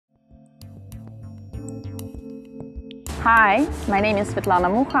Hi, my name is Svetlana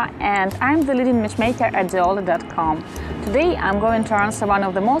Mukha and I'm the leading matchmaker at Diolli.com. Today I'm going to answer one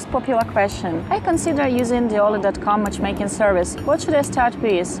of the most popular questions. I consider using Diolli.com matchmaking service. What should I start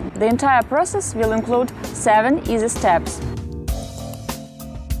with? The entire process will include 7 easy steps.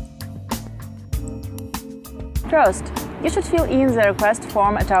 First, you should fill in the request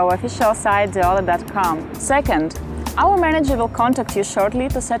form at our official site Diolli.com. Second, our manager will contact you shortly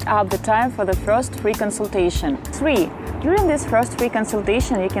to set up the time for the first free consultation. 3. During this first free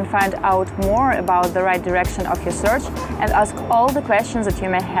consultation, you can find out more about the right direction of your search and ask all the questions that you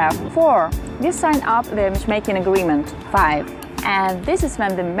may have. 4. You sign up the matchmaking agreement. 5. And this is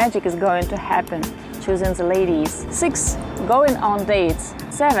when the magic is going to happen, choosing the ladies. 6. Going on dates.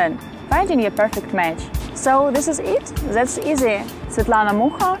 7. Finding your perfect match. So this is it. That's easy. Svetlana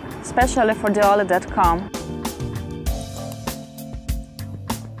Mukha, specially for Diolli.com.